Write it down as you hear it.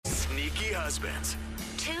husbands,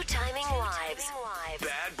 two-timing wives,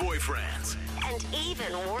 bad boyfriends. and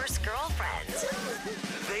even worse girlfriends.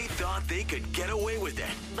 They thought they could get away with it.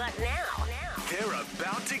 But now, They're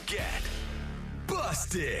about to get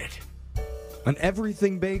busted. An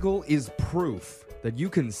everything bagel is proof that you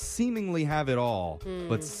can seemingly have it all,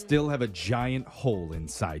 but still have a giant hole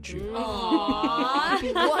inside you.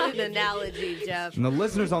 What an analogy, Jeff. And the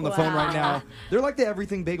listeners on the phone right now, they're like the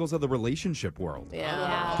everything bagels of the relationship world.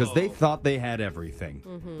 Yeah. Because they thought they had everything.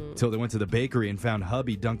 Until they went to the bakery and found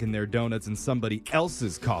hubby dunking their donuts in somebody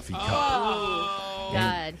else's coffee cup.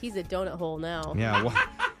 God, he's a donut hole now. Yeah,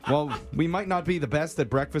 well, we might not be the best at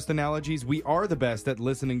breakfast analogies. We are the best at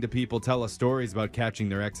listening to people tell us stories about catching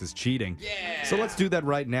their exes cheating. Yeah. So let's do that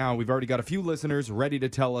right now. We've already got a few listeners ready to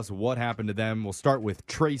tell us what happened to them. We'll start with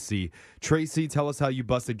Tracy. Tracy, tell us how you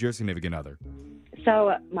busted your significant other.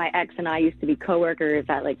 So my ex and I used to be coworkers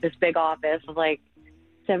at like this big office of like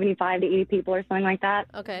 75 to 80 people or something like that.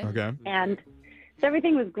 Okay. Okay. And so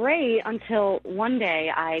everything was great until one day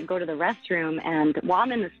I go to the restroom, and while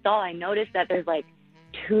I'm in the stall, I notice that there's like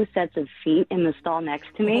 2 sets of feet in the stall next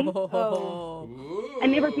to me.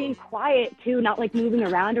 And they were being quiet too, not like moving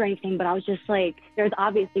around or anything, but I was just like, there's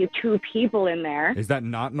obviously 2 people in there. Is that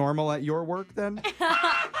not normal at your work then?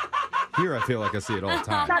 Here, I feel like I see it all the It's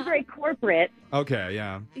time. not very corporate. Okay,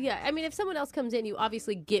 yeah. Yeah, I mean, if someone else comes in, you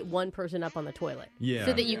obviously get one person up on the toilet. Yeah.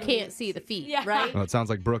 So that you can't see the feet, right? Well, it sounds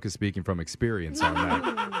like Brooke is speaking from experience on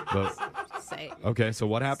that. But, Say. okay, so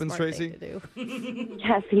what happens, Smart Tracy? thing to do.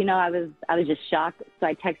 Yes, I was just shocked. So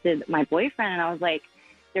I texted my boyfriend and I was like,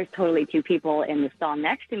 there's totally 2 people in the stall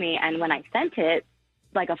next to me. And when I sent it,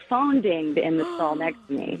 like a phone dinged in the stall next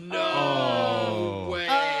to me. Oh. Way.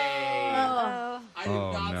 I did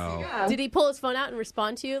Oh, not no. see that. Did he pull his phone out and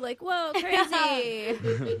respond to you? Like, whoa, crazy.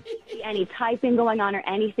 Any typing going on or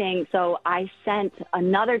anything. So I sent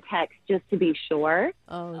another text just to be sure.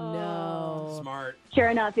 Oh, no. Smart. Sure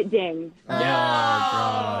enough, it dinged. Oh,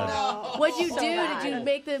 God. What'd you do? bad. Did you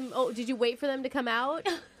make them, did you wait for them to come out?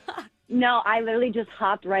 No, I literally just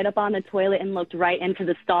hopped right up on the toilet and looked right into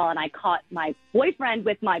the stall, and I caught my boyfriend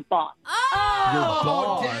with my boss. Your Oh,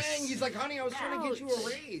 boss. dang. He's like, honey, I was trying to get you a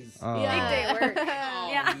raise. Oh. Yeah. Big day work. Oh,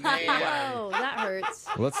 man. Whoa, that hurts.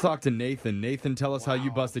 Let's talk to Nathan. Nathan, tell us how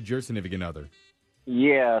you busted your significant other.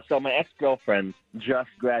 Yeah, so my ex-girlfriend just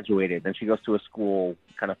graduated, and she goes to a school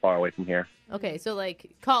kind of far away from here. Okay, so like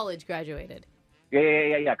college graduated.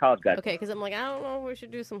 Yeah, college grad. Okay, because I'm like, I don't know if we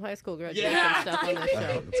should do some high school graduation Yeah. stuff on this show.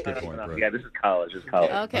 That's a good point, No, Brooke. yeah, this is college. Okay.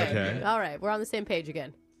 Okay. All right. We're on the same page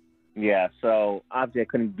again. Yeah, so obviously I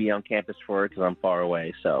couldn't be on campus for her because I'm far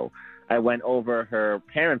away, so I went over her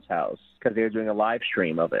parents' house because they were doing a live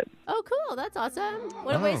stream of it. Oh, cool. That's awesome.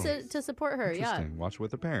 What a way Oh. to support her. Yeah. Interesting. Watch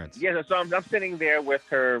with the parents. Yeah, so I'm sitting there with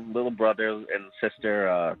her little brother and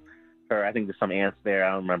sister, I think there's some aunts there, I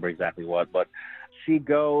don't remember exactly what, but she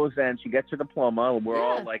goes and she gets her diploma. We're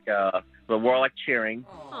all like cheering.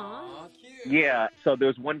 Aw, cute. Yeah, so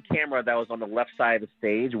there's one camera that was on the left side of the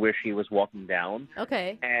stage where she was walking down,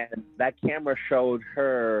 Okay. and that camera showed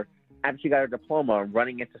her after she got her diploma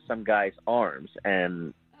running into some guy's arms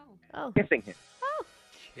and Oh. kissing him.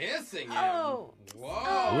 Kissing him. Oh. Whoa.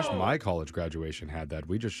 I wish my college graduation had that.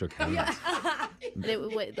 We just shook hands.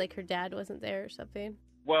 Like her dad wasn't there or something?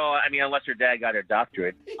 Well, I mean, unless her dad got her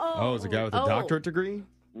doctorate. Oh, it's a guy with a Oh. doctorate degree?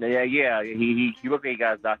 Yeah. He looked like he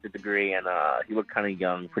got his doctorate degree, and he looked kind of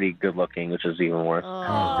young, pretty good looking, which is even worse. Oh,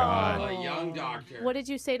 God. A young doctor. What did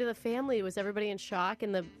you say to the family? Was everybody in shock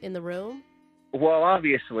in the room? Well,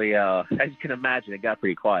 obviously, as you can imagine, it got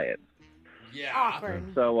pretty quiet. Yeah.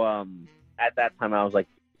 Awkward. So at that time, I was like,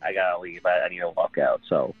 I gotta leave. I need to walk out.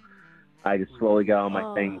 So I just slowly got on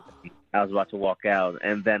my things. I was about to walk out,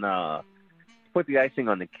 and then put the icing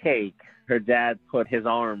on the cake. Her dad put his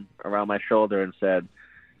arm around my shoulder and said,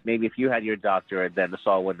 maybe if you had your doctorate, then this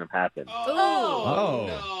all wouldn't have happened. Oh.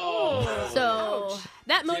 No. So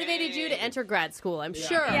that motivated you to enter grad school, I'm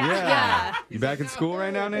sure. Yeah. You back in school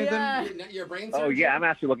right now, Nathan? Yeah. Your brain Oh, surgery? yeah, I'm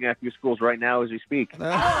actually looking at a few schools right now as we speak.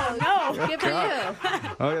 Oh, no. Good for you.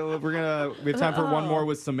 Okay, well, we have time for one more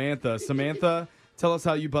with Samantha. Samantha, tell us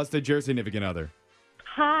how you busted your significant other.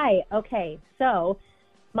 Hi. Okay. So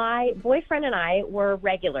my boyfriend and I were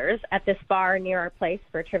regulars at this bar near our place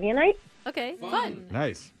for trivia night. Okay, fun.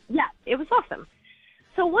 Nice. Yeah, it was awesome.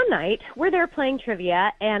 So one night, we're there playing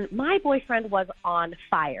trivia, and my boyfriend was on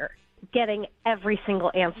fire, getting every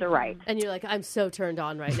single answer right. And you're like, I'm so turned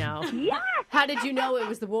on right now. Yes! How did you know it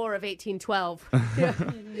was the War of 1812?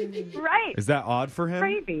 Right. Is that odd for him?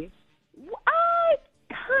 Crazy.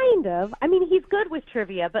 Kind of. I mean, he's good with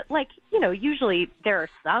trivia, but, usually there are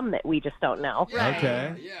some that we just don't know. Right.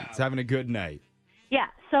 Okay. Yeah. It's having a good night. Yeah.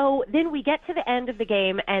 So then we get to the end of the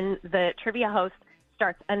game, and the trivia host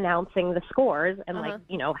starts announcing the scores and,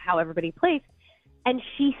 how everybody placed. And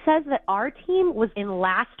she says that our team was in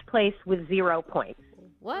last place with 0 points.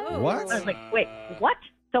 What? I was like, wait, what?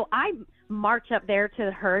 So I march up there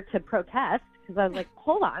to her to protest because I was like,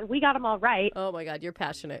 hold on, we got them all right. Oh, my God, you're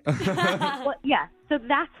passionate. Well, yeah, so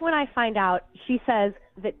that's when I find out. She says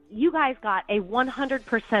that you guys got a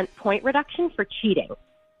 100% point reduction for cheating.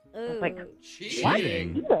 I was like,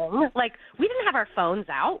 Cheating? Like, we didn't have our phones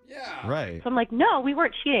out. Yeah. Right. So I'm like, no, we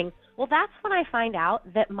weren't cheating. Well, that's when I find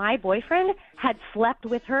out that my boyfriend had slept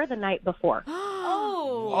with her the night before.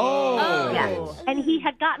 Oh. Yes. And he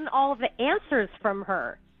had gotten all of the answers from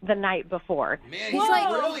her the night before. Man, He's he like-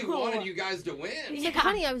 really wanted you guys to win. He's like,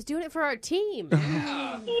 honey, I was doing it for our team.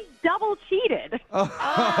 Yeah. He double cheated. Wow.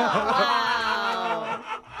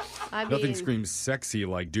 I mean, Nothing screams sexy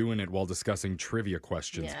like doing it while discussing trivia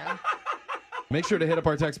questions. yeah. Make sure to hit up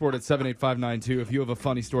our text board at 78592. If you have a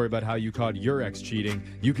funny story about how you caught your ex cheating,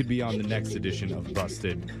 you could be on the next edition of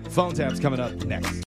Busted. Phone taps coming up next.